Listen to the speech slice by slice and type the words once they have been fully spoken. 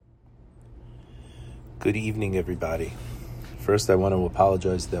Good evening, everybody. First, I want to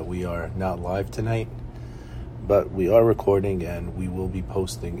apologize that we are not live tonight, but we are recording and we will be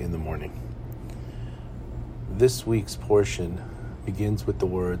posting in the morning. This week's portion begins with the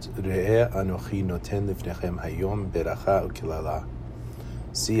words, Re'eh anochi noten lifnechem hayom beracha u'kilala.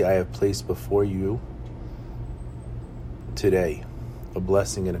 See, I have placed before you today a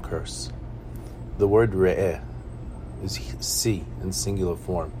blessing and a curse. The word re'eh is see in singular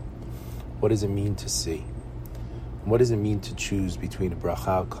form. What does it mean to see? What does it mean to choose between a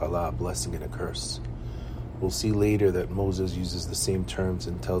bracha, kala, a blessing, and a curse? We'll see later that Moses uses the same terms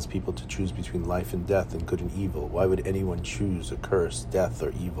and tells people to choose between life and death and good and evil. Why would anyone choose a curse, death,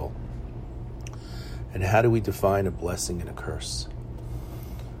 or evil? And how do we define a blessing and a curse?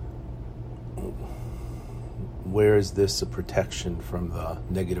 Where is this a protection from the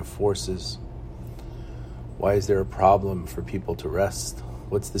negative forces? Why is there a problem for people to rest?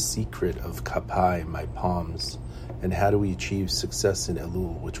 What's the secret of kapai, my palms? And how do we achieve success in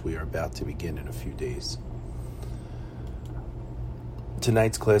Elul, which we are about to begin in a few days?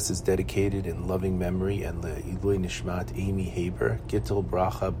 Tonight's class is dedicated in loving memory and Le'ilui Nishmat Amy Haber, Gittel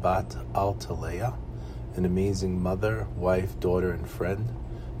Bracha Bat Al Talea, an amazing mother, wife, daughter, and friend,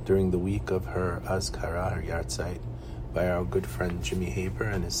 during the week of her Azkara, her Yartzeit, by our good friend Jimmy Haber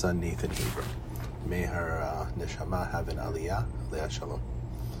and his son Nathan Haber. May her neshama have an aliyah, Leah Shalom.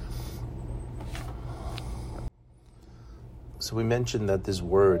 So we mentioned that this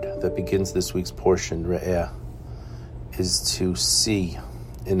word that begins this week's portion, re'eh, is to see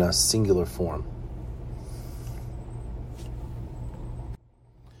in a singular form.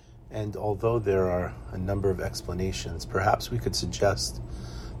 And although there are a number of explanations, perhaps we could suggest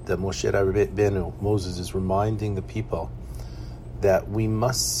that Moshe Rabbeinu, Moses, is reminding the people that we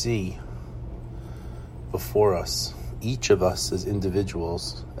must see before us, each of us as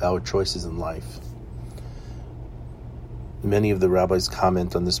individuals, our choices in life. Many of the rabbis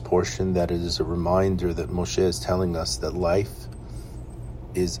comment on this portion that it is a reminder that Moshe is telling us that life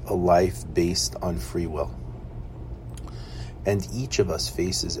is a life based on free will. And each of us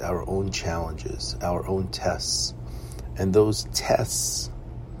faces our own challenges, our own tests. And those tests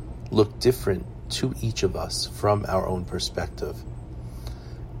look different to each of us from our own perspective.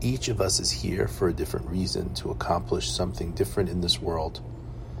 Each of us is here for a different reason, to accomplish something different in this world.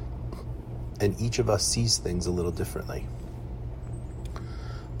 And each of us sees things a little differently.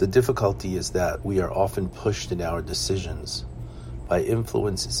 The difficulty is that we are often pushed in our decisions by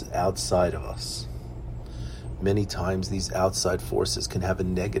influences outside of us. Many times these outside forces can have a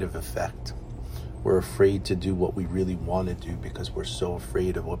negative effect. We're afraid to do what we really want to do because we're so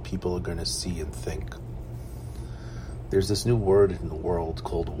afraid of what people are going to see and think. There's this new word in the world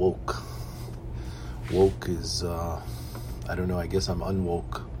called woke. Woke is, I don't know, I guess I'm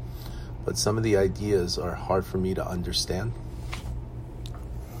unwoke. But some of the ideas are hard for me to understand.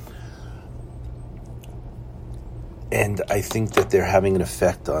 And I think that they're having an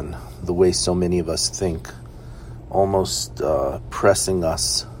effect on the way so many of us think, almost pressing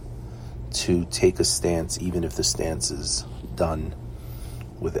us to take a stance, even if the stance is done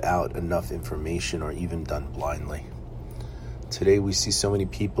without enough information or even done blindly. Today we see so many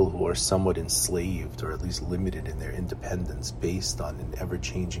people who are somewhat enslaved, or at least limited in their independence, based on an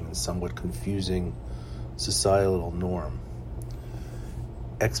ever-changing and somewhat confusing societal norm.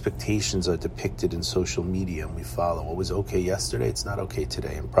 Expectations are depicted in social media, and we follow. What was okay yesterday, it's not okay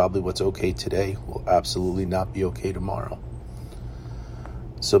today. And probably what's okay today will absolutely not be okay tomorrow.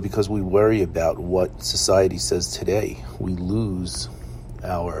 So because we worry about what society says today, we lose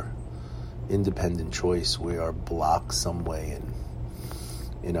our independent choice. We are blocked some way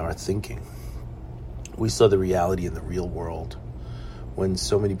in our thinking. We saw the reality in the real world when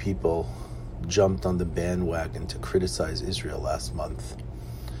so many people jumped on the bandwagon to criticize Israel last month.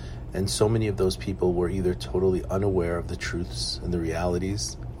 And so many of those people were either totally unaware of the truths and the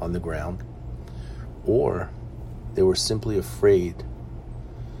realities on the ground, or they were simply afraid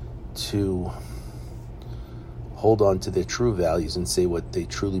to hold on to their true values and say what they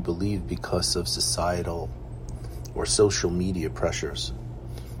truly believe because of societal or social media pressures.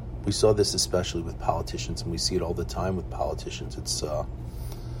 We saw this especially with politicians, and we see it all the time with politicians. It's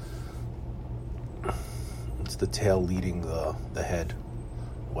the tail leading the head.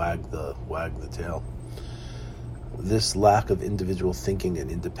 Wag the tail. This lack of individual thinking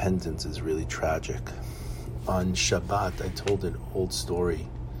and independence is really tragic. On Shabbat, I told an old story,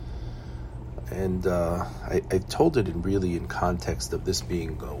 and I told it in context of this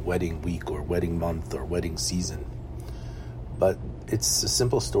being a wedding week or wedding month or wedding season. But it's a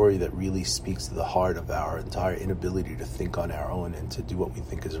simple story that really speaks to the heart of our entire inability to think on our own and to do what we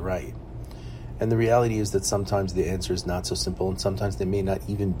think is right. And the reality is that sometimes the answer is not so simple, and sometimes there may not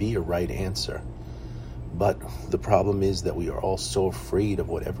even be a right answer. But the problem is that we are all so afraid of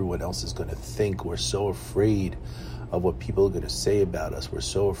what everyone else is going to think. We're so afraid of what people are going to say about us. We're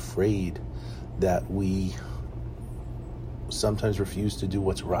so afraid that we sometimes refuse to do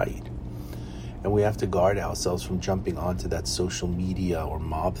what's right. And we have to guard ourselves from jumping onto that social media or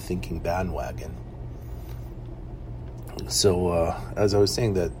mob thinking bandwagon. So as I was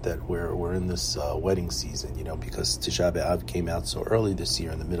saying that we're in this wedding season, because Tisha B'Av came out so early this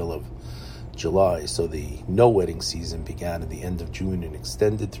year in the middle of July. So the no wedding season began at the end of June and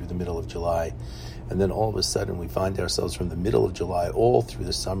extended through the middle of July. And then all of a sudden we find ourselves from the middle of July all through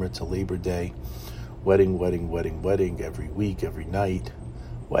the summer to Labor Day. Wedding, wedding, wedding, wedding, every week, every night,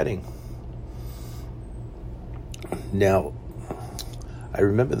 wedding. Now, I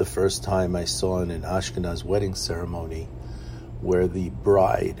remember the first time I saw in an Ashkenaz wedding ceremony where the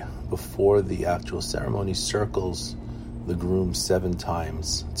bride, before the actual ceremony, circles the groom 7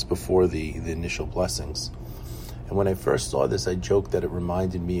 times. It's before the initial blessings. And when I first saw this, I joked that it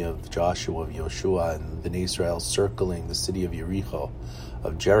reminded me of Joshua, of Yoshua, and Bnei Israel circling the city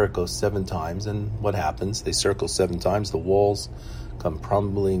of Jericho 7 times. And what happens? They circle 7 times, the walls come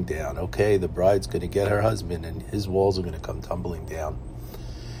crumbling down. Okay, the bride's going to get her husband, and his walls are going to come tumbling down.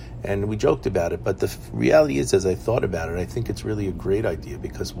 And we joked about it, but the reality is, as I thought about it, I think it's really a great idea,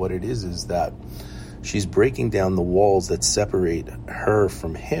 because what it is that she's breaking down the walls that separate her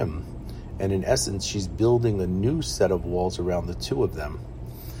from him. And in essence, she's building a new set of walls around the two of them.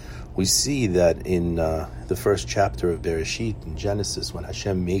 We see that in the first chapter of Bereshit, in Genesis, when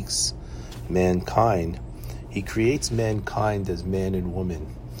Hashem makes mankind, he creates mankind as man and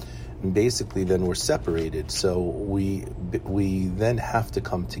woman. And basically then we're separated. So we then have to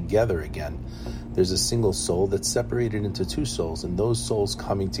come together again. There's a single soul that's separated into 2 souls, and those souls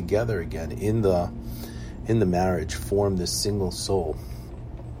coming together again in the marriage form this single soul.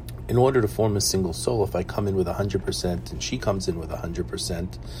 In order to form a single soul, if I come in with 100% and she comes in with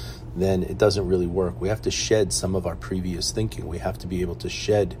 100%, then it doesn't really work. We have to shed some of our previous thinking. We have to be able to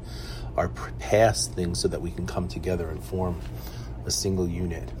shed our past things so that we can come together and form a single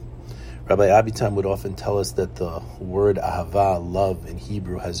unit. Rabbi Abitam would often tell us that the word ahava, love, in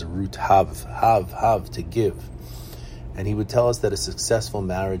Hebrew has a root hav, to give. And he would tell us that a successful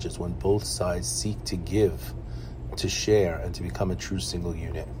marriage is when both sides seek to give, to share, and to become a true single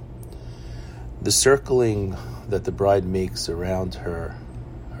unit. The circling that the bride makes around her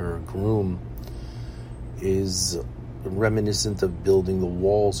groom is reminiscent of building the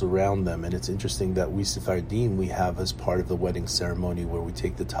walls around them. And it's interesting that we Sephardim, we have as part of the wedding ceremony where we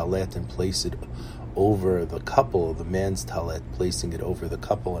take the talet and place it over the couple, the man's talet, placing it over the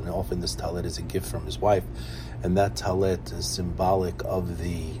couple, and often this talet is a gift from his wife, and that talet is symbolic of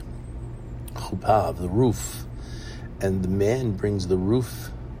the chuppah, of the roof, and the man brings the roof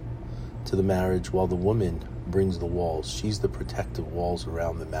to the marriage while the woman brings the walls. She's the protective walls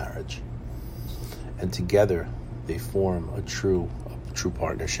around the marriage, and together they form a true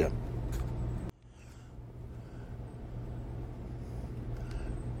partnership.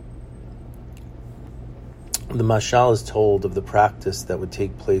 The mashal is told of the practice that would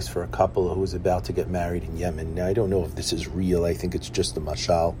take place for a couple who was about to get married in Yemen. Now, I don't know if this is real. I think it's just a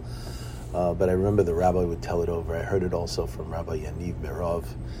mashal. But I remember the rabbi would tell it over. I heard it also from Rabbi Yaniv Merov.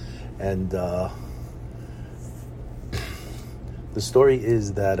 And the story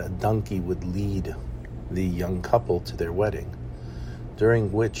is that a donkey would lead the young couple to their wedding,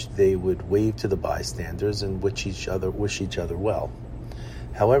 during which they would wave to the bystanders and wish each other well.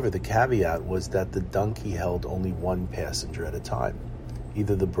 However, the caveat was that the donkey held only one passenger at a time.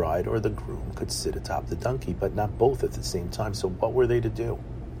 Either the bride or the groom could sit atop the donkey, but not both at the same time. So what were they to do?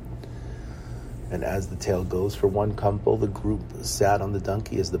 And as the tale goes, for one couple, the group sat on the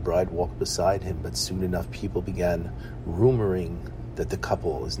donkey as the bride walked beside him, but soon enough people began rumoring that the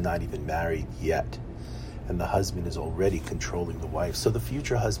couple is not even married yet, and the husband is already controlling the wife. So the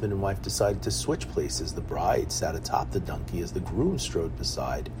future husband and wife decided to switch places. The bride sat atop the donkey as the groom strode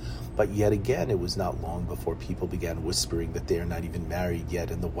beside. But yet again, it was not long before people began whispering that they are not even married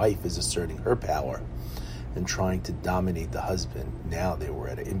yet, and the wife is asserting her power and trying to dominate the husband. Now they were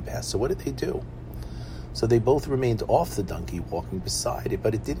at an impasse. So what did they do? So they both remained off the donkey, walking beside it,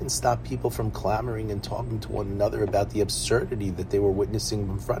 but it didn't stop people from clamoring and talking to one another about the absurdity that they were witnessing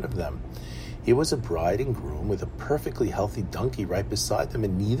in front of them. Here was a bride and groom with a perfectly healthy donkey right beside them,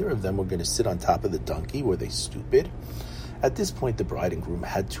 and neither of them were going to sit on top of the donkey. Were they stupid? At this point, the bride and groom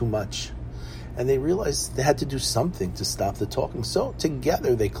had too much, and they realized they had to do something to stop the talking. So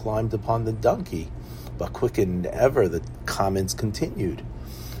together they climbed upon the donkey, but quicker than ever the comments continued.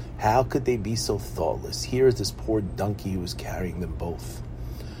 How could they be so thoughtless? Here is this poor donkey who was carrying them both.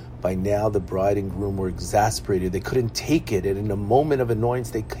 By now, the bride and groom were exasperated. They couldn't take it, and in a moment of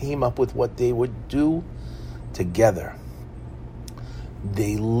annoyance, they came up with what they would do together.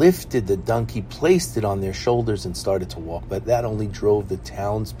 They lifted the donkey, placed it on their shoulders, and started to walk, but that only drove the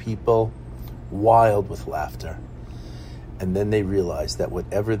townspeople wild with laughter. And then they realized that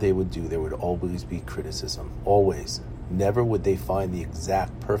whatever they would do, there would always be criticism. Always. Never would they find the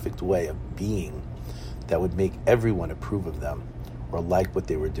exact perfect way of being that would make everyone approve of them or like what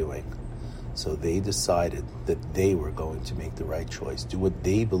they were doing. So they decided that they were going to make the right choice, do what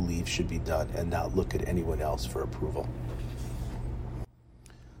they believe should be done, and not look at anyone else for approval.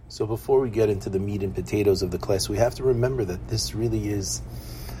 So before we get into the meat and potatoes of the class, we have to remember that this really is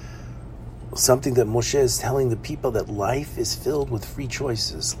something that Moshe is telling the people, that life is filled with free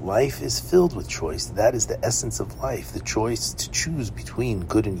choices. Life is filled with choice. That is the essence of life, the choice to choose between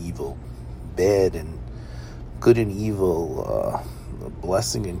good and evil, bad and good and evil,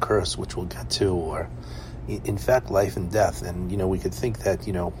 blessing and curse, which we'll get to, or in fact, life and death. And, we could think that,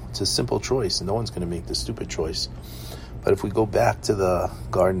 it's a simple choice and no one's going to make the stupid choice. But if we go back to the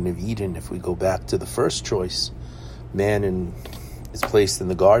Garden of Eden, if we go back to the first choice, man is placed in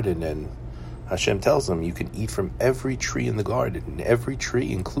the garden, and Hashem tells him, you can eat from every tree in the garden, and every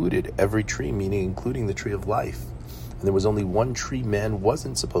tree included, every tree meaning including the tree of life. And there was only one tree man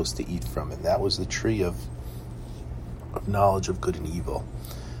wasn't supposed to eat from, and that was the tree of knowledge of good and evil.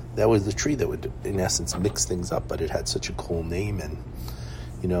 That was the tree that would, in essence, mix things up, but it had such a cool name, and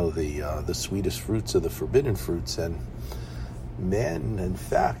the sweetest fruits are the forbidden fruits. And man, in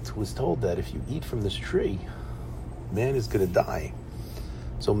fact, was told that if you eat from this tree, man is going to die.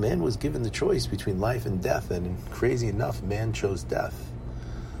 So man was given the choice between life and death, and crazy enough, man chose death.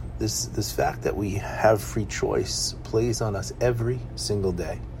 This fact that we have free choice plays on us every single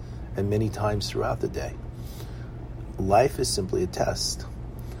day, and many times throughout the day. Life is simply a test.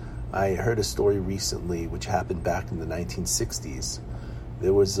 I heard a story recently which happened back in the 1960s.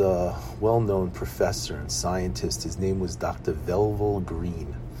 There was a well-known professor and scientist. His name was Dr. Velvel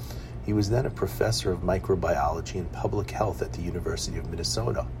Green. He was then a professor of microbiology and public health at the University of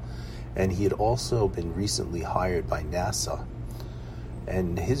Minnesota. And he had also been recently hired by NASA.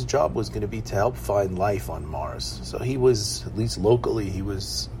 And his job was going to be to help find life on Mars. So he was, at least locally, he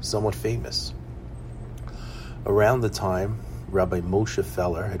was somewhat famous. Around the time, Rabbi Moshe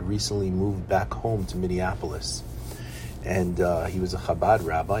Feller had recently moved back home to Minneapolis. And he was a Chabad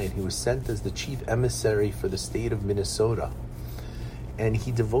rabbi, and he was sent as the chief emissary for the state of Minnesota. And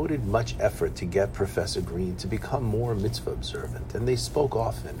he devoted much effort to get Professor Green to become more mitzvah observant, and they spoke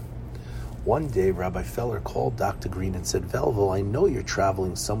often. One day, Rabbi Feller called Dr. Green and said, Velvel, I know you're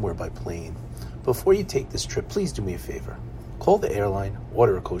traveling somewhere by plane. Before you take this trip, please do me a favor. Call the airline,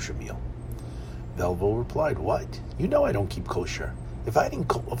 order a kosher meal. Velvel replied, what? You know I don't keep kosher. If I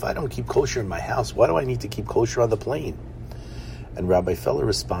don't keep kosher in my house, why do I need to keep kosher on the plane? And Rabbi Feller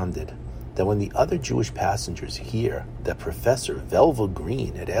responded that when the other Jewish passengers hear that Professor Velvel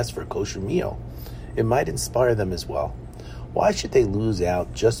Green had asked for a kosher meal, it might inspire them as well. Why should they lose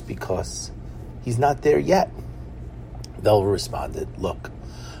out just because he's not there yet? Velvel responded, look,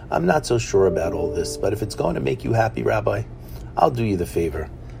 I'm not so sure about all this, but if it's going to make you happy, Rabbi, I'll do you the favor.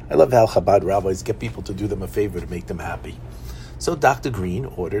 I love how Chabad rabbis get people to do them a favor to make them happy. So Dr. Green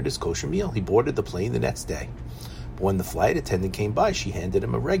ordered his kosher meal. He boarded the plane the next day. But when the flight attendant came by, she handed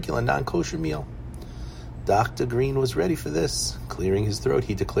him a regular non-kosher meal. Dr. Green was ready for this. Clearing his throat,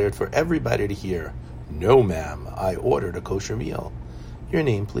 he declared for everybody to hear, no, ma'am, I ordered a kosher meal. Your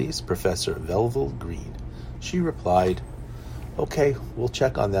name, please, Professor Velvel Green. She replied, okay, we'll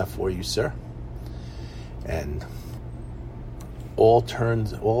check on that for you, sir. And all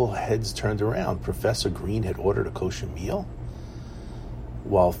heads turned around. Professor Green had ordered a kosher meal.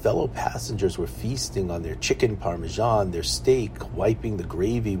 While fellow passengers were feasting on their chicken parmesan, their steak, wiping the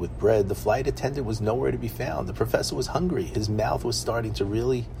gravy with bread, the flight attendant was nowhere to be found. The professor was hungry. His mouth was starting to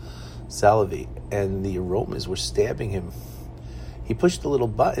really salivate, and the aromas were stabbing him. He pushed the little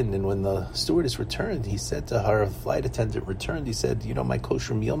button, and when the stewardess returned, he said to her, flight attendant returned, he said, you know my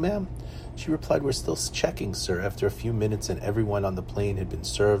kosher meal, ma'am? She replied, we're still checking, sir. After a few minutes and everyone on the plane had been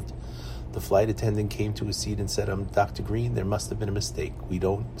served, the flight attendant came to his seat and said, Dr. Green, there must have been a mistake. We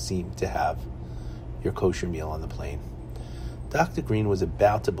don't seem to have your kosher meal on the plane. Dr. Green was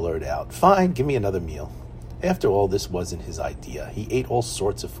about to blurt out, fine, give me another meal. After all, this wasn't his idea. He ate all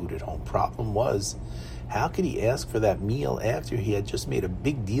sorts of food at home. Problem was, how could he ask for that meal after he had just made a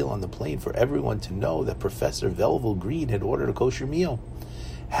big deal on the plane for everyone to know that Professor Velvel Green had ordered a kosher meal?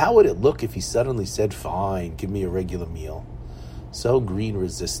 How would it look if he suddenly said, fine, give me a regular meal? So Green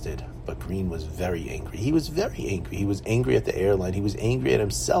resisted, but Green was very angry. He was very angry. He was angry at the airline. He was angry at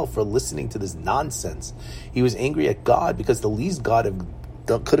himself for listening to this nonsense. He was angry at God because the least God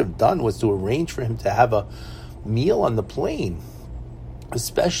could have done was to arrange for him to have a meal on the plane,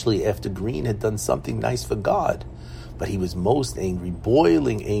 especially after Green had done something nice for God. But he was most angry,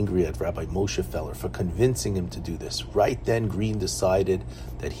 boiling angry at Rabbi Moshe Feller for convincing him to do this. Right then, Green decided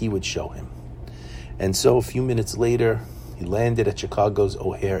that he would show him. And so a few minutes later, he landed at Chicago's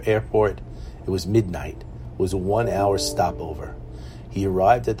O'Hare Airport. It was midnight. It was a 1-hour stopover. He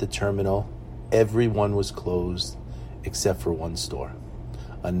arrived at the terminal. Everyone was closed except for one store,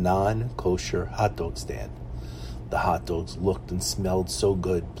 a non-kosher hot dog stand. The hot dogs looked and smelled so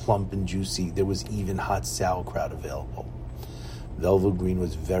good, plump and juicy. There was even hot sauerkraut available. Velvel Green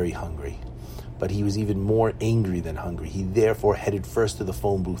was very hungry, but he was even more angry than hungry. He therefore headed first to the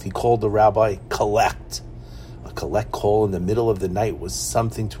phone booth. He called the rabbi. Collect. A collect call in the middle of the night was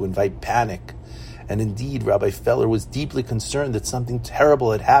something to invite panic. And indeed, Rabbi Feller was deeply concerned that something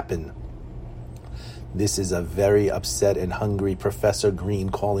terrible had happened. This is a very upset and hungry Professor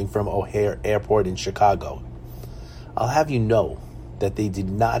Green calling from O'Hare Airport in Chicago. I'll have you know that they did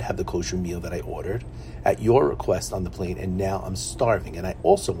not have the kosher meal that I ordered at your request on the plane, and now I'm starving. And I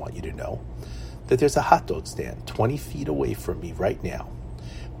also want you to know that there's a hot dog stand 20 feet away from me right now.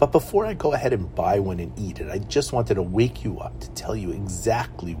 But before I go ahead and buy one and eat it, I just wanted to wake you up to tell you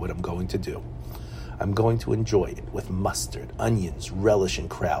exactly what I'm going to do. I'm going to enjoy it with mustard, onions, relish, and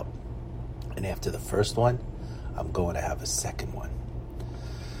kraut. And after the first one, I'm going to have a second one.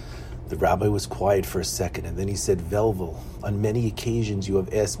 The rabbi was quiet for a second, and then he said, Velvel, on many occasions you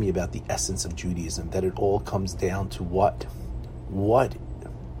have asked me about the essence of Judaism, that it all comes down to what? What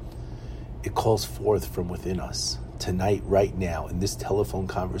it calls forth from within us. Tonight, right now, in this telephone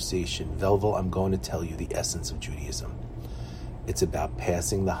conversation, Velvel, I'm going to tell you the essence of Judaism. It's about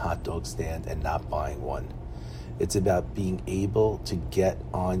passing the hot dog stand and not buying one. It's about being able to get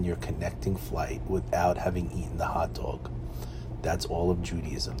on your connecting flight without having eaten the hot dog. That's all of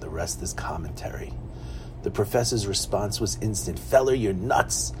Judaism. The rest is commentary. The professor's response was instant. Feller, you're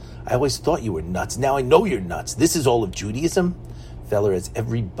nuts. I always thought you were nuts. Now I know you're nuts. This is all of Judaism? Feller, as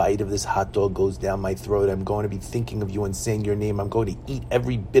every bite of this hot dog goes down my throat, I'm going to be thinking of you and saying your name. I'm going to eat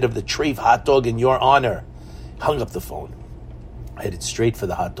every bit of the Treif hot dog in your honor. Hung up the phone. I headed straight for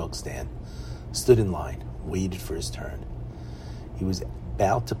the hot dog stand. Stood in line. Waited for his turn. He was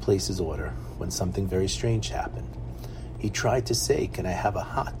about to place his order when something very strange happened. He tried to say, can I have a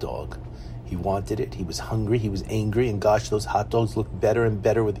hot dog? He wanted it, he was hungry, he was angry, and gosh, those hot dogs looked better and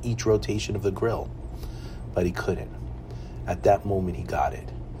better with each rotation of the grill. But he couldn't. At that moment, he got it.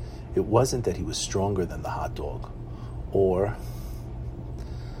 It wasn't that he was stronger than the hot dog, or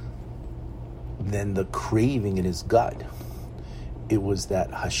than the craving in his gut. It was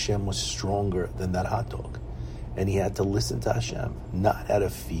that Hashem was stronger than that hot dog. And he had to listen to Hashem, not out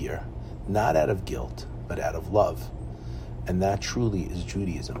of fear, not out of guilt, but out of love. And that truly is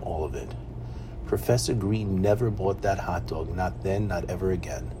Judaism, all of it. Professor Green never bought that hot dog, not then, not ever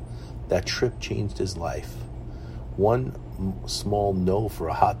again. That trip changed his life. One small no for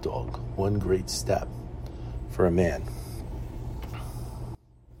a hot dog, one great step for a man.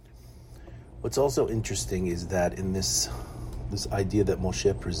 What's also interesting is that in this idea that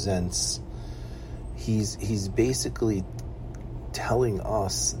Moshe presents, he's basically telling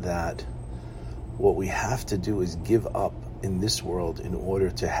us that what we have to do is give up in this world in order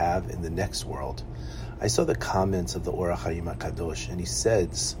to have in the next world. I saw the comments of the Or HaChaim HaKadosh, and he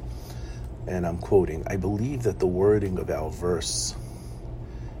says, and I'm quoting, I believe that the wording of our verse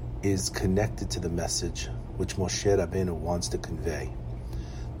is connected to the message which Moshe Rabbeinu wants to convey,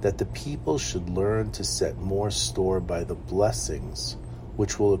 that the people should learn to set more store by the blessings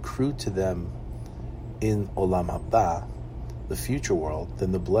which will accrue to them in Olam Haba, the future world,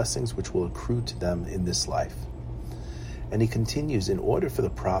 than the blessings which will accrue to them in this life. And he continues, in order for the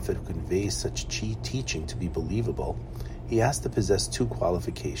prophet who conveys such teaching to be believable, he has to possess two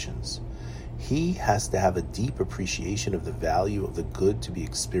qualifications. He has to have a deep appreciation of the value of the good to be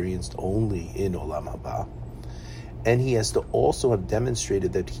experienced only in Olam Haba. And he has to also have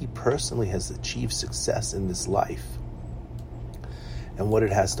demonstrated that he personally has achieved success in this life and what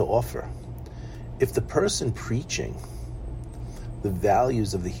it has to offer. If the person preaching the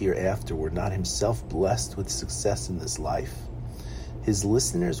values of the hereafter were not himself blessed with success in this life, his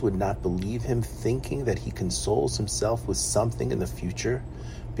listeners would not believe him, thinking that he consoles himself with something in the future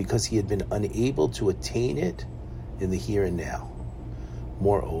because he had been unable to attain it in the here and now.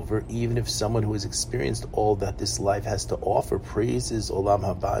 Moreover, even if someone who has experienced all that this life has to offer praises Olam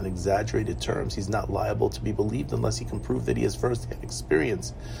Haba in exaggerated terms, he's not liable to be believed unless he can prove that he has first-hand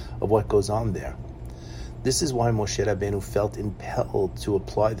experience of what goes on there. This is why Moshe Rabbeinu felt impelled to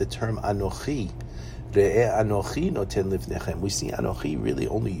apply the term Anochi. Re'eh Anochi noten livnechem. We see Anochi really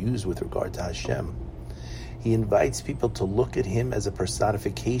only used with regard to Hashem. He invites people to look at him as a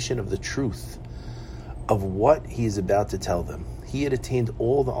personification of the truth of what he is about to tell them. He had attained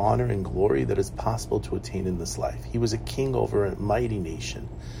all the honor and glory that is possible to attain in this life. He was a king over a mighty nation,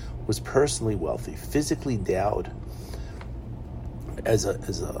 was personally wealthy, physically endowed as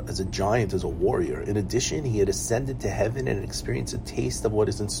a giant, as a warrior. In addition, he had ascended to heaven and experienced a taste of what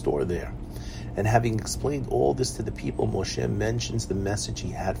is in store there. And having explained all this to the people, Moshe mentions the message he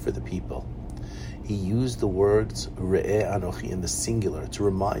had for the people. He used the words Re'eh Anochi in the singular to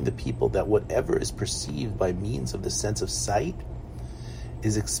remind the people that whatever is perceived by means of the sense of sight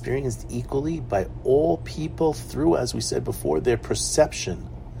is experienced equally by all people through, as we said before, their perception,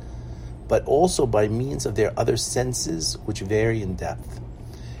 but also by means of their other senses, which vary in depth.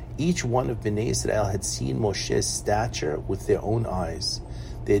 Each one of Bnei Israel had seen Moshe's stature with their own eyes.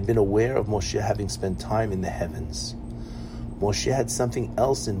 They had been aware of Moshe having spent time in the heavens. Moshe had something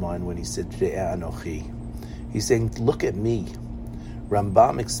else in mind when he said Re'eh Anochi. He's saying, look at me.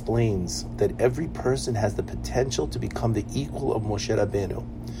 Rambam explains that every person has the potential to become the equal of Moshe Rabbeinu.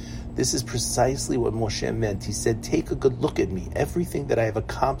 This is precisely what Moshe meant. He said, take a good look at me. Everything that I have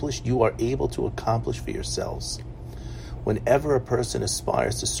accomplished, you are able to accomplish for yourselves. Whenever a person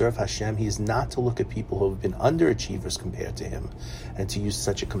aspires to serve Hashem, he is not to look at people who have been underachievers compared to him and to use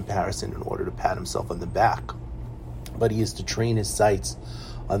such a comparison in order to pat himself on the back. But he is to train his sights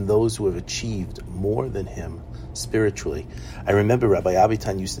on those who have achieved more than him spiritually. I remember Rabbi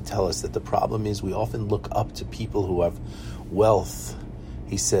Avitan used to tell us that the problem is we often look up to people who have wealth,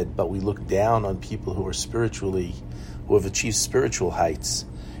 he said, but we look down on people who have achieved spiritual heights.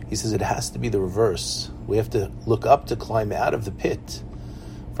 He says it has to be the reverse. We have to look up to climb out of the pit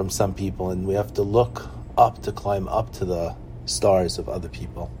from some people, and we have to look up to climb up to the stars of other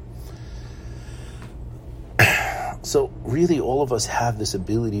people. So really, all of us have this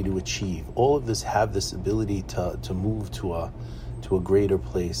ability to achieve. All of us have this ability to move to a greater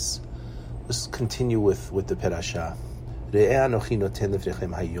place. Let's continue with the Perashah.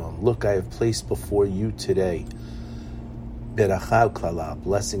 Look, I have placed before you today beracha u'klala,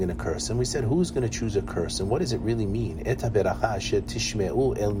 blessing and a curse. And we said, who's going to choose a curse? And what does it really mean? The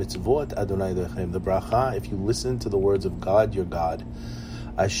bracha, if you listen to the words of God, your God,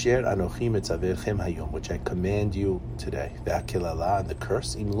 Asher Anochi Mitzavechem Hayom, which I command you today. Ve'akelala, and the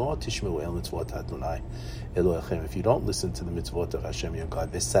curse, Im lo tishmeu el mitzvot Adonai Elohechem, if you don't listen to the mitzvot of Hashem your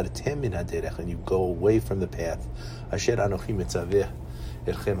God, Ve'sartem min haderech, and you go away from the path. Asher Anochi Mitzavechem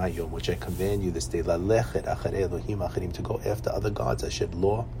Hayom, which I command you this day, Lalechet acharei Elohim acharim, to go after other gods, Asher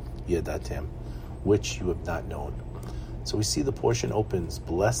lo yadatem, which you have not known. So we see the portion opens,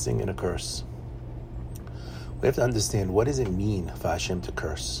 blessing and a curse. We have to understand, what does it mean for Hashem to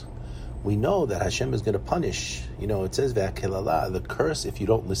curse? We know that Hashem is going to punish. It says, Ve'akelala, the curse if you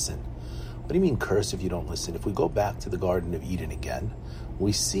don't listen. What do you mean curse if you don't listen? If we go back to the Garden of Eden again,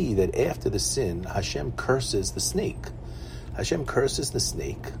 we see that after the sin, Hashem curses the snake. Hashem curses the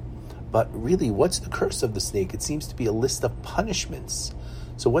snake. But really, what's the curse of the snake? It seems to be a list of punishments.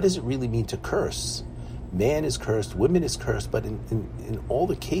 So what does it really mean to curse? Man is cursed, women is cursed, but in all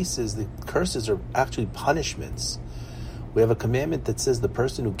the cases, the curses are actually punishments. We have a commandment that says the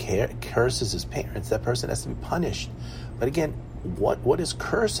person who curses his parents, that person has to be punished. But again, what does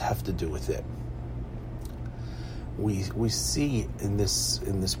curse have to do with it? We see in this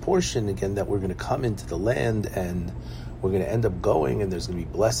portion again that we're going to come into the land and we're going to end up going, and there's going to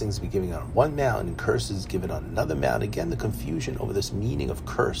be blessings to be given on one mountain and curses given on another mountain. Again, the confusion over this meaning of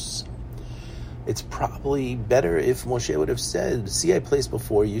curse. It's probably better if Moshe would have said, see, I place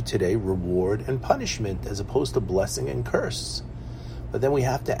before you today reward and punishment, as opposed to blessing and curse. But then we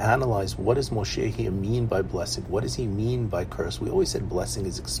have to analyze, what does Moshe here mean by blessing? What does he mean by curse? We always said blessing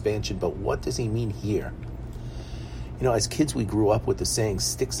is expansion, but what does he mean here? As kids, we grew up with the saying,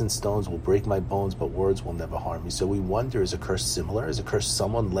 sticks and stones will break my bones, but words will never harm me. So we wonder, is a curse similar? Is a curse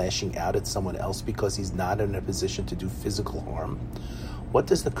someone lashing out at someone else because he's not in a position to do physical harm? What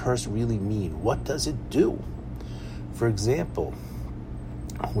does the curse really mean? What does it do? For example,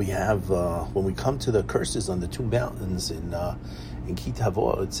 we have, when we come to the curses on the two mountains in Ki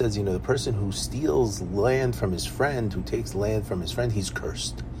Tavo, it says, the person who steals land from his friend, who takes land from his friend, he's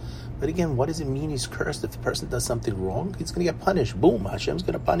cursed. But again, what does it mean he's cursed? If the person does something wrong, he's going to get punished. Boom, Hashem's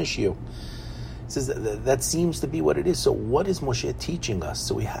going to punish you. says that seems to be what it is. So what is Moshe teaching us?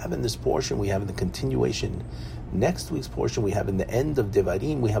 So we have in this portion, we have in the continuation, next week's portion, we have in the end of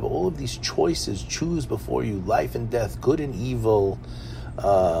Devarim, we have all of these choices. Choose before you life and death, good and evil,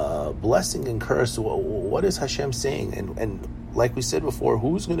 blessing and curse. What is Hashem saying? And like we said before,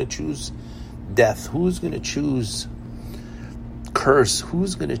 who's going to choose death? Who's going to choose curse?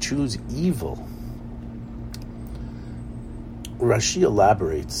 Who's going to choose evil? Rashi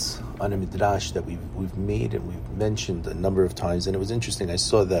elaborates on a midrash that we've made and we've mentioned a number of times, and it was interesting. I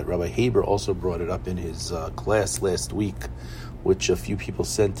saw that Rabbi Haber also brought it up in his class last week, which a few people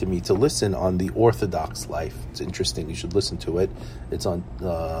sent to me to listen on the Orthodox life. It's interesting. You should listen to it. It's on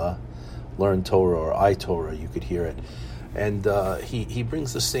Learn Torah or iTorah. You could hear it. And he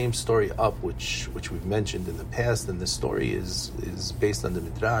brings the same story up, which we've mentioned in the past, and the story is based on the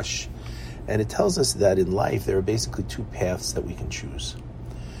midrash. And it tells us that in life there are basically two paths that we can choose.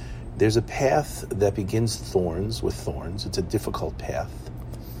 There's a path that begins with thorns. It's a difficult path.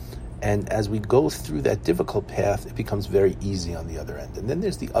 And as we go through that difficult path, it becomes very easy on the other end. And then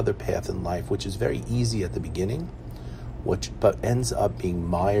there's the other path in life, which is very easy at the beginning, but ends up being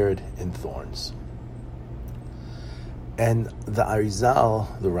mired in thorns. And the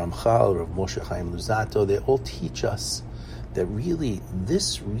Arizal, the Ramchal, Rav Moshe Chaim Luzzatto, they all teach us that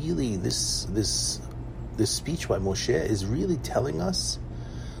this speech by Moshe is really telling us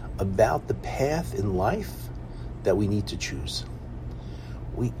about the path in life that we need to choose.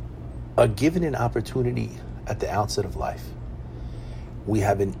 We are given an opportunity at the outset of life. We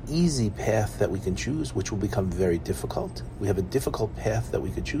have an easy path that we can choose, which will become very difficult. We have a difficult path that we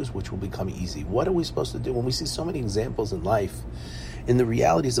could choose, which will become easy. What are we supposed to do? When we see so many examples in life, in the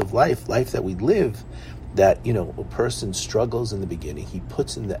realities of life that we live, that, a person struggles in the beginning, he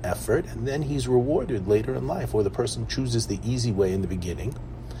puts in the effort, and then he's rewarded later in life. Or the person chooses the easy way in the beginning,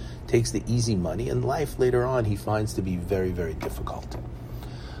 takes the easy money, and life later on he finds to be very, very difficult.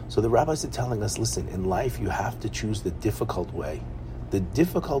 So the rabbis are telling us, listen, in life you have to choose the difficult way. The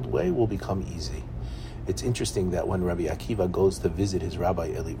difficult way will become easy. It's interesting that when Rabbi Akiva goes to visit his Rabbi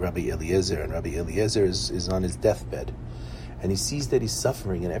Eliezer, and Rabbi Eliezer is on his deathbed, and he sees that he's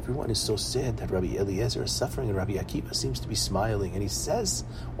suffering, and everyone is so sad that Rabbi Eliezer is suffering, and Rabbi Akiva seems to be smiling. And he says,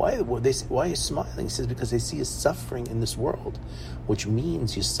 why are you smiling? He says, because they see you suffering in this world, which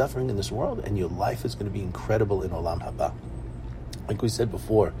means you're suffering in this world, and your life is going to be incredible in Olam Haba. Like we said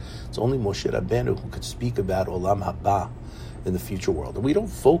before, it's only Moshe Rabbeinu who could speak about Olam Haba in the future world. And we don't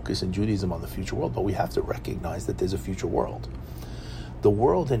focus in Judaism on the future world, but we have to recognize that there's a future world. The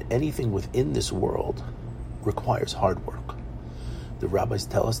world and anything within this world requires hard work. The rabbis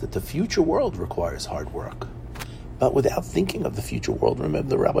tell us that the future world requires hard work. But without thinking of the future world, remember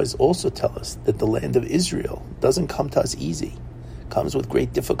the rabbis also tell us that the land of Israel doesn't come to us easy. It comes with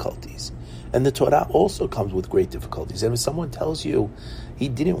great difficulties. And the Torah also comes with great difficulties. And if someone tells you he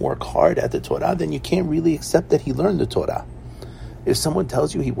didn't work hard at the Torah, then you can't really accept that he learned the Torah. If someone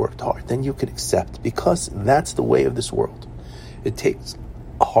tells you he worked hard, then you can accept, because that's the way of this world. It takes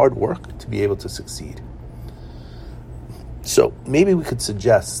hard work to be able to succeed. So maybe we could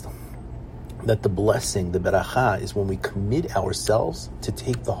suggest that the blessing, the beracha, is when we commit ourselves to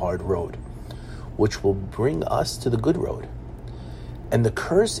take the hard road, which will bring us to the good road. And the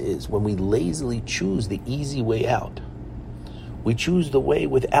curse is when we lazily choose the easy way out. We choose the way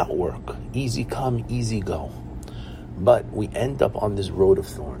without work, easy come, easy go. But we end up on this road of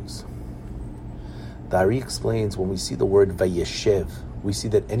thorns. The Ari explains, when we see the word vayeshev, we see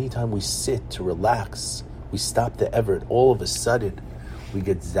that anytime we sit to relax, we stop the effort, all of a sudden we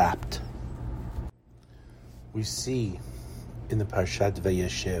get zapped. We see in the Parshat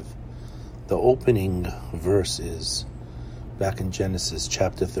Vayeshev, the opening verse is back in Genesis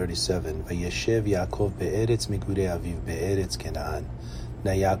chapter 37. Vayeshev Yaakov be'eretz migurei aviv be'eretz Canaan.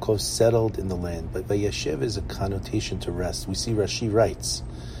 Now Yaakov settled in the land, but Vayeshev is a connotation to rest. We see Rashi writes,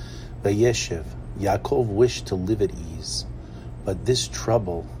 Vayeshev, Yaakov wished to live at ease, but this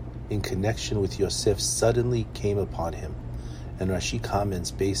trouble in connection with Yosef suddenly came upon him. And Rashi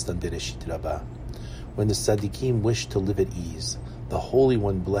comments based on Bereshit Rabbah. When the Tzaddikim wish to live at ease, the Holy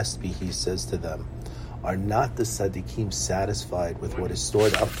One, blessed be He, says to them, are not the Tzaddikim satisfied with what is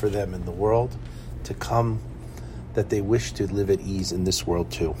stored up for them in the world to come, that they wish to live at ease in this world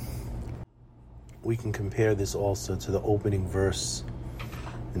too? We can compare this also to the opening verse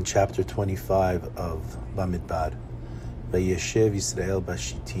in chapter 25 of Bamidbar. Vayeshev Yisrael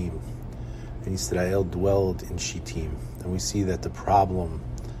Bashittim, and Yisrael dwelled in Shittim. And we see that the problem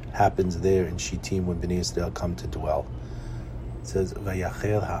happens there in Shittim when Bnei Yisrael come to dwell. It says,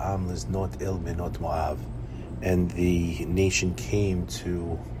 Vayachel ha'am liznot el benot Moav, and the nation came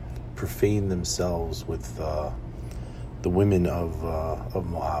to profane themselves with the women of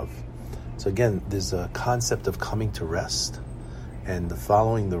Moab. So again, there's a concept of coming to rest, and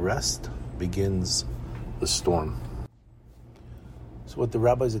following the rest begins the storm. So what the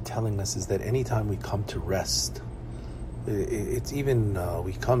rabbis are telling us is that anytime we come to rest, it's even,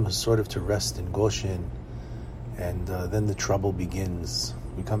 we come sort of to rest in Goshen, and then the trouble begins.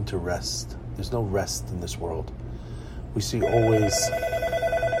 We come to rest. There's no rest in this world. We see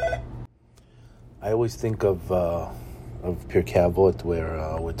I always think of Pirkei Avot,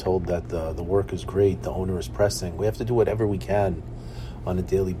 where we're told that the work is great, the owner is pressing. We have to do whatever we can on a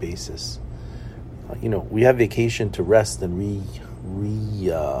daily basis. We have vacation to rest and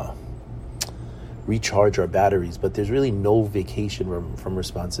recharge our batteries, but there's really no vacation from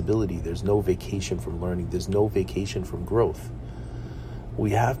responsibility. There's no vacation from learning. There's no vacation from growth.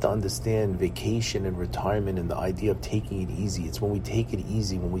 We have to understand vacation and retirement and the idea of taking it easy. It's when we take it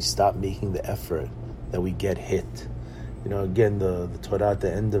easy, when we stop making the effort, that we get hit. Again, the Torah at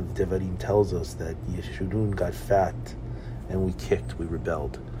the end of Devarim tells us that Yeshurun got fat and we kicked, we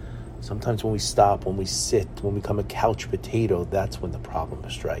rebelled. Sometimes when we stop, when we sit, when we become a couch potato, that's when the problem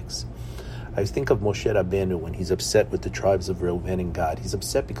strikes. I think of Moshe Rabbeinu when he's upset with the tribes of Reuven and Gad. He's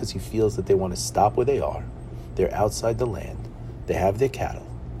upset because he feels that they want to stop where they are. They're outside the land. They have their cattle.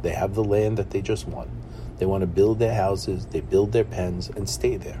 They have the land that they just won. They want to build their houses, they build their pens, and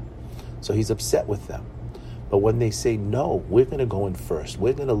stay there. So he's upset with them. But when they say, no, we're going to go in first,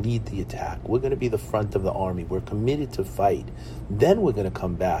 we're going to lead the attack, we're going to be the front of the army, we're committed to fight, then we're going to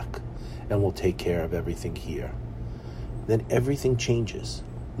come back and we'll take care of everything here. Then everything changes.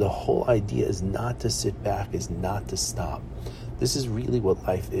 The whole idea is not to sit back, is not to stop. This is really what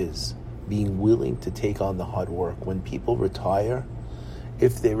life is, being willing to take on the hard work. When people retire,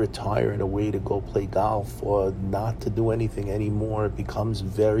 if they retire in a way to go play golf or not to do anything anymore, it becomes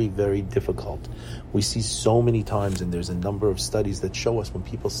very, very difficult. We see so many times, and there's a number of studies that show us when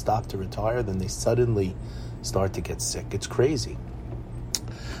people stop to retire, then they suddenly start to get sick. It's crazy.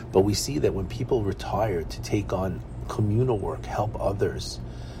 But we see that when people retire to take on communal work, help others,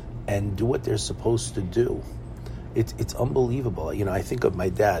 and do what they're supposed to do, it's unbelievable. I think of my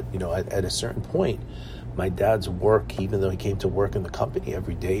dad. At a certain point, my dad's work, even though he came to work in the company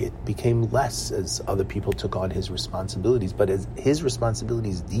every day, it became less as other people took on his responsibilities. But as his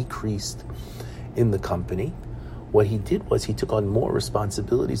responsibilities decreased in the company, what he did was he took on more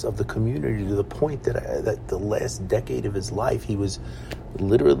responsibilities of the community, to the point that the last decade of his life, he was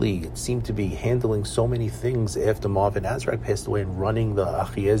literally, it seemed to be handling so many things after Marvin Azrak passed away, and running the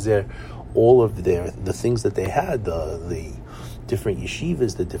Achiezer, all of the things that they had, the different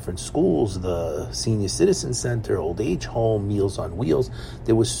yeshivas, the different schools, the senior citizen center, old age home, Meals on Wheels.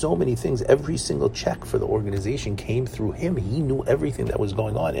 There was so many things. Every single check for the organization came through him. He knew everything that was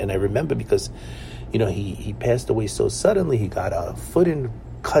going on. And I remember because, he passed away so suddenly. He got a foot in,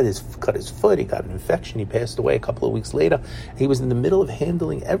 cut his foot. He got an infection. He passed away a couple of weeks later. He was in the middle of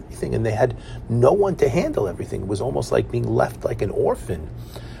handling everything, and they had no one to handle everything. It was almost like being left like an orphan.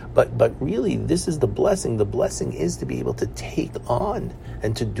 But really, this is the blessing. The blessing is to be able to take on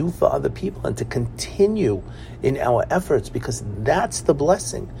and to do for other people and to continue in our efforts, because that's the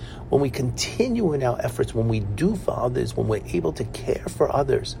blessing. When we continue in our efforts, when we do for others, when we're able to care for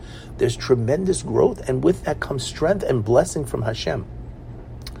others, there's tremendous growth, and with that comes strength and blessing from Hashem.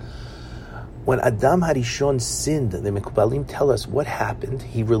 When Adam Harishon sinned, the Mekubalim tell us what happened.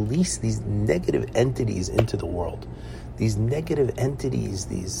 He released these negative entities into the world. These negative entities,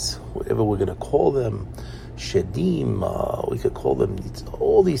 these, whatever we're going to call them, Shedim, we could call them,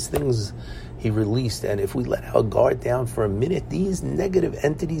 all these things he released. And if we let our guard down for a minute, these negative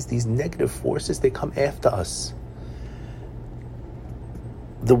entities, these negative forces, they come after us.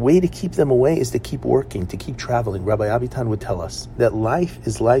 The way to keep them away is to keep working, to keep traveling. Rabbi Avitan would tell us that life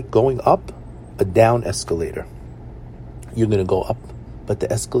is like going up a down escalator. You're going to go up, but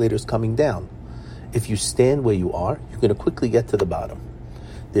the escalator is coming down. If you stand where you are, you're going to quickly get to the bottom.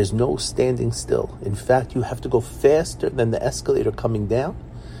 There's no standing still. In fact, you have to go faster than the escalator coming down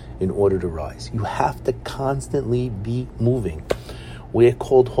in order to rise. You have to constantly be moving. We're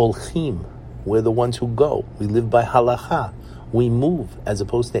called holchim. We're the ones who go. We live by halacha. We move, as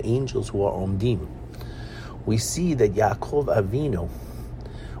opposed to angels who are omdim. We see that Yaakov Avinu,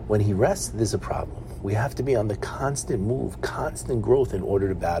 when he rests, there's a problem. We have to be on the constant move, constant growth in order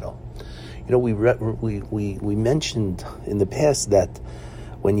to battle. We mentioned in the past that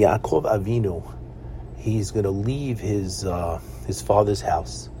when Yaakov Avinu, he's going to leave his father's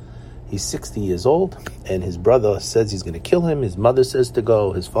house. He's 60 years old, and his brother says he's going to kill him. His mother says to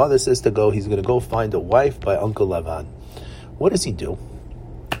go. His father says to go. He's going to go find a wife by Uncle Lavan. What does he do?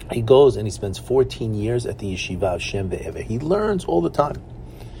 He goes and he spends 14 years at the yeshiva of Shem Ve'ever. He learns all the time.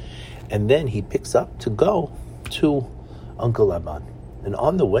 And then he picks up to go to Uncle Laban. And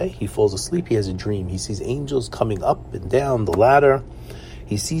on the way, he falls asleep. He has a dream. He sees angels coming up and down the ladder.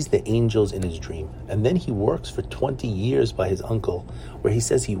 He sees the angels in his dream. And then he works for 20 years by his uncle, where he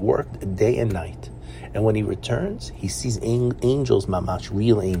says he worked day and night. And when he returns, he sees angels, mamash,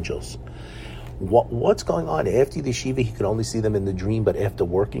 real angels. What's going on? After the yeshiva, he could only see them in the dream, but after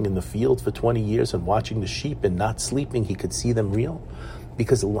working in the field for 20 years and watching the sheep and not sleeping, he could see them real.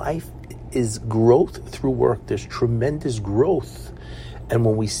 Because life is growth through work. There's tremendous growth. And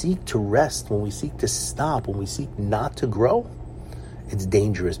when we seek to rest, when we seek to stop, when we seek not to grow, it's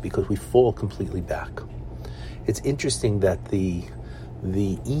dangerous because we fall completely back. It's interesting that the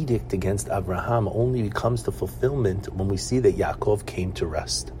edict against Abraham only comes to fulfillment when we see that Yaakov came to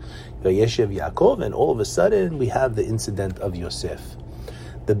rest. Vayeshev Yaakov, and all of a sudden we have the incident of Yosef.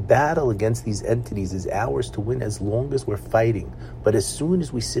 The battle against these entities is ours to win as long as we're fighting. But as soon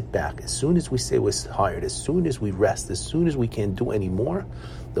as we sit back, as soon as we say we're tired, as soon as we rest, as soon as we can't do any more,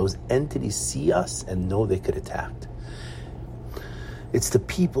 those entities see us and know they could attack. It's the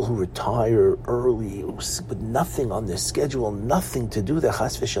people who retire early with nothing on their schedule, nothing to do, the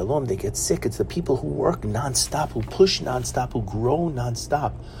chas v'shalom, they get sick. It's the people who work nonstop, who push nonstop, who grow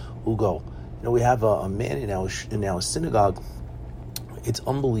nonstop, who go. We have a man in our synagogue. It's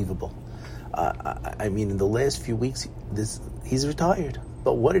unbelievable. I mean, in the last few weeks, he's retired.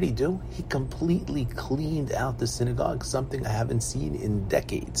 But what did he do? He completely cleaned out the synagogue, something I haven't seen in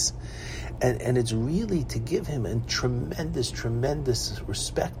decades. And it's really to give him a tremendous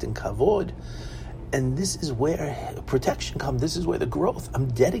respect and kavod. And this is where protection comes. This is where the growth. I'm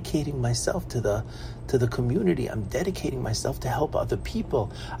dedicating myself to the community. I'm dedicating myself to help other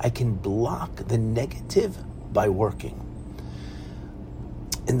people. I can block the negative by working.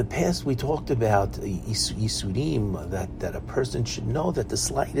 In the past, we talked about Yisurim, that a person should know that the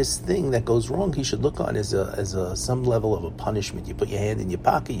slightest thing that goes wrong, he should look on as some level of a punishment. You put your hand in your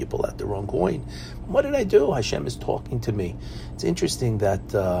pocket, you pull out the wrong coin. What did I do? Hashem is talking to me. It's interesting that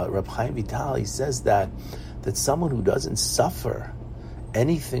Reb Chaim Vital says that someone who doesn't suffer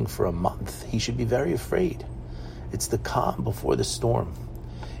anything for a month, he should be very afraid. It's the calm before the storm.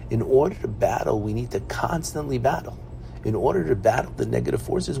 In order to battle, we need to constantly battle. In order to battle the negative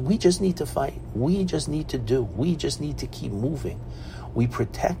forces, we just need to fight. We just need to do. We just need to keep moving. We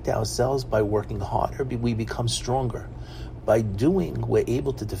protect ourselves by working harder. We become stronger. By doing, we're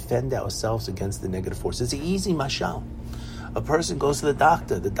able to defend ourselves against the negative forces. It's an easy mashal. A person goes to the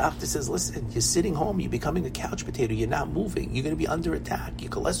doctor. The doctor says, listen, you're sitting home. You're becoming a couch potato. You're not moving. You're going to be under attack.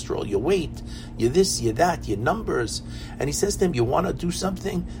 Your cholesterol, your weight, your this, your that, your numbers. And he says to him, you want to do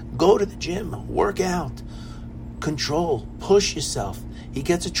something? Go to the gym. Work out. Control, push yourself. He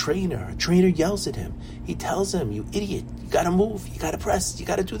gets a trainer. A trainer yells at him. He tells him, you idiot, you got to move, you got to press, you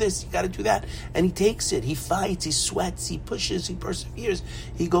got to do this, you got to do that. And he takes it. He fights, he sweats, he pushes, he perseveres.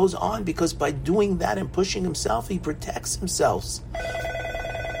 He goes on because by doing that and pushing himself, he protects himself.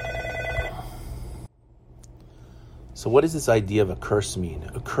 So what does this idea of a curse mean?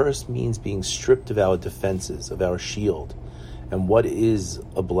 A curse means being stripped of our defenses, of our shield. And what is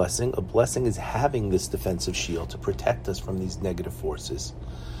a blessing? A blessing is having this defensive shield to protect us from these negative forces.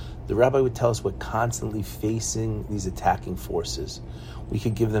 The rabbi would tell us we're constantly facing these attacking forces. We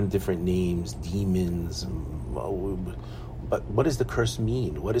could give them different names, demons. But what does the curse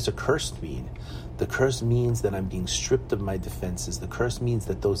mean? What does a curse mean? The curse means that I'm being stripped of my defenses. The curse means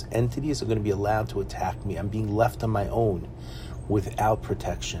that those entities are going to be allowed to attack me. I'm being left on my own without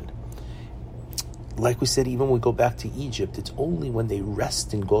protection. Like we said, even when we go back to Egypt, it's only when they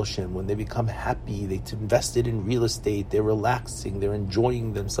rest in Goshen, when they become happy, they've invested in real estate, they're relaxing, they're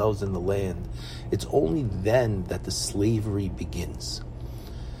enjoying themselves in the land. It's only then that the slavery begins.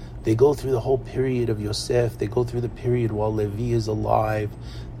 They go through the whole period of Yosef, they go through the period while Levi is alive.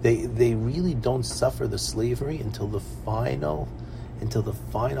 They really don't suffer the slavery until the final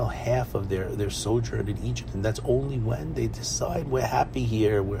half of their sojourn in Egypt. And that's only when they decide we're happy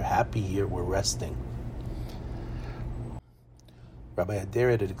here, we're resting. Rabbi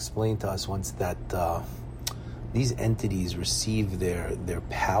Aderet had explained to us once that these entities receive their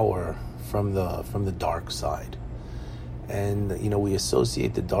power from the dark side. And, we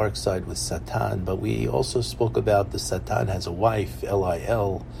associate the dark side with Satan, but we also spoke about the Satan has a wife,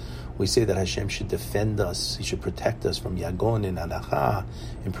 Lil. We say that Hashem should defend us, He should protect us from Yagon and Anacha.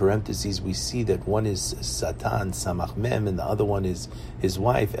 In parentheses, we see that one is Satan, Samach Mem, and the other one is his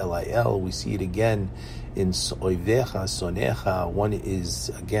wife, Lil. We see it again in Oivecha, Sonecha. One is,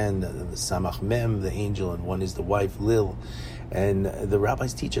 again, the Samach Mem, the angel, and one is the wife, Lil. And the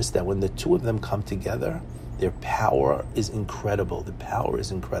rabbis teach us that when the two of them come together, their power is incredible. The power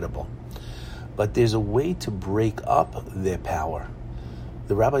is incredible. But there's a way to break up their power.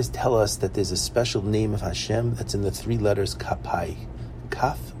 The rabbis tell us that there's a special name of Hashem that's in the three letters Kapai.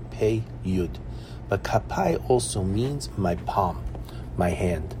 Kaf, Pei, Yud. But Kapai also means my palm, my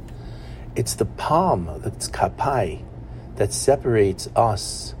hand. It's the palm, that's Kapai, that separates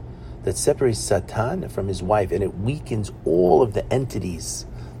us, that separates Satan from his wife, and it weakens all of the entities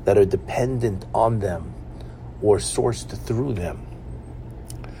that are dependent on them or sourced through them.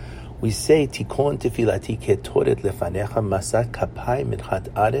 We say, Tikon tefilati ketoret lefanecha masat kapai minchat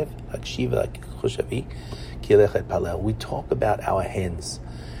arev hakshiva choshavi kilechet palel. We talk about our hands.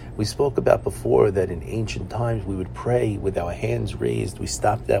 We spoke about before that in ancient times we would pray with our hands raised. We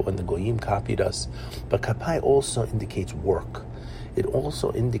stopped that when the Goyim copied us. But kapai also indicates work. It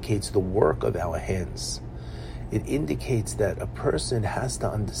also indicates the work of our hands. It indicates that a person has to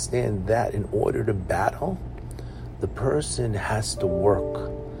understand that in order to battle, the person has to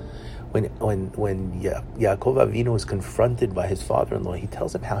work. When Yaakov Avinu was confronted by his father-in-law, he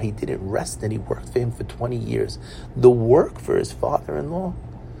tells him how he didn't rest and he worked for him for 20 years. The work for his father-in-law,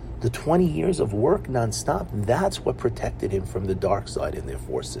 the 20 years of work nonstop, that's what protected him from the dark side and their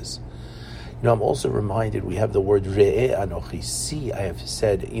forces. I'm also reminded we have the word Re'eh Anochi, see, I have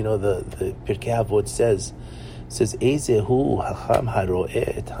said. The Pirkei Avot says Ezehu Hacham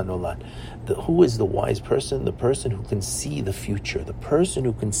Haro'eh et Hanolad. Who is the wise person? The person who can see the future, the person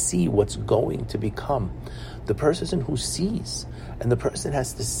who can see what's going to become, the person who sees, and the person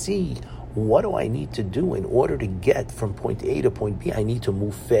has to see, what do I need to do in order to get from point A to point B? I need to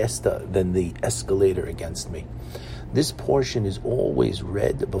move faster than the escalator against me. This portion is always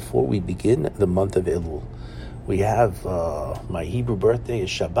read before we begin the month of Elul. We have my Hebrew birthday is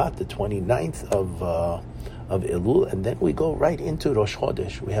Shabbat, the 29th of Elul, and then we go right into Rosh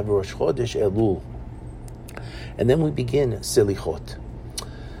Chodesh. We have Rosh Chodesh Elul, and then we begin Selichot.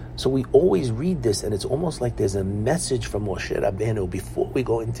 So we always read this, and it's almost like there's a message from Moshe Rabbeinu before we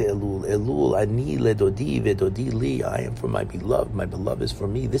go into Elul. Elul, ani ledodi vedodi li. I am for my beloved is for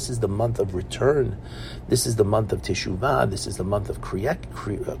me. This is the month of return. This is the month of Teshuvah. This is the month of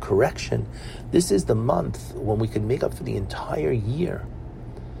correction. This is the month when we can make up for the entire year.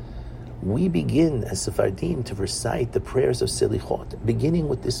 We begin as Sephardim to recite the prayers of Selichot, beginning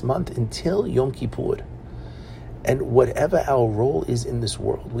with this month until Yom Kippur. And whatever our role is in this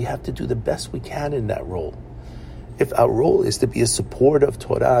world, we have to do the best we can in that role. If our role is to be a supporter of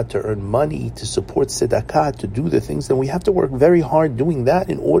Torah, to earn money, to support tzedakah, to do the things, then we have to work very hard doing that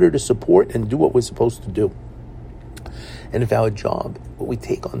in order to support and do what we're supposed to do. And if our job, what we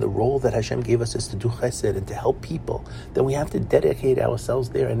take on the role that Hashem gave us is to do chesed and to help people, then we have to dedicate ourselves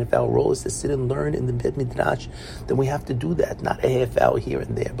there. And if our role is to sit and learn in the Beit Midrash, then we have to do that, not a half hour here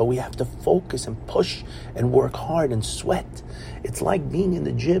and there, but we have to focus and push and work hard and sweat. It's like being in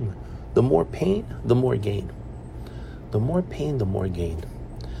the gym. The more pain, the more gain. The more pain, the more gain.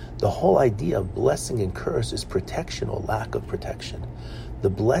 The whole idea of blessing and curse is protection or lack of protection. The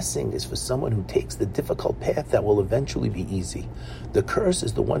blessing is for someone who takes the difficult path that will eventually be easy. The curse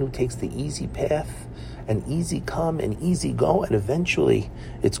is the one who takes the easy path and easy come and easy go, and eventually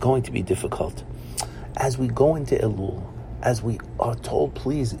it's going to be difficult. As we go into Elul, as we are told,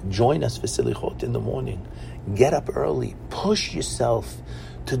 please join us for Selichot in the morning. Get up early. Push yourself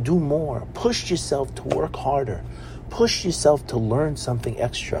to do more. Push yourself to work harder. Push yourself to learn something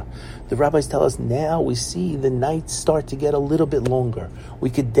extra. The rabbis tell us now we see the nights start to get a little bit longer. We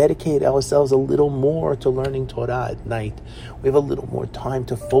could dedicate ourselves a little more to learning Torah at night. We have a little more time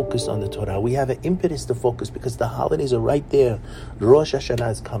to focus on the Torah. We have an impetus to focus because the holidays are right there. Rosh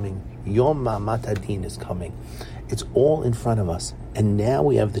Hashanah is coming. Yom Ma'amat Hadin is coming. It's all in front of us. And now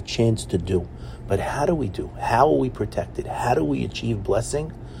we have the chance to do. But how do we do? How are we protected? How do we achieve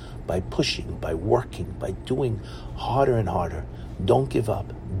blessing? By pushing, by working, by doing harder and harder. Don't give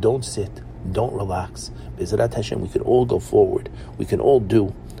up. Don't sit. Don't relax. Be'ezrat Hashem, we can all go forward. We can all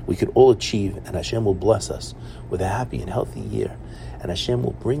do. We can all achieve. And Hashem will bless us with a happy and healthy year. And Hashem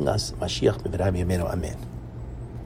will bring us Mashiach b'v'ram yameinu. Amen.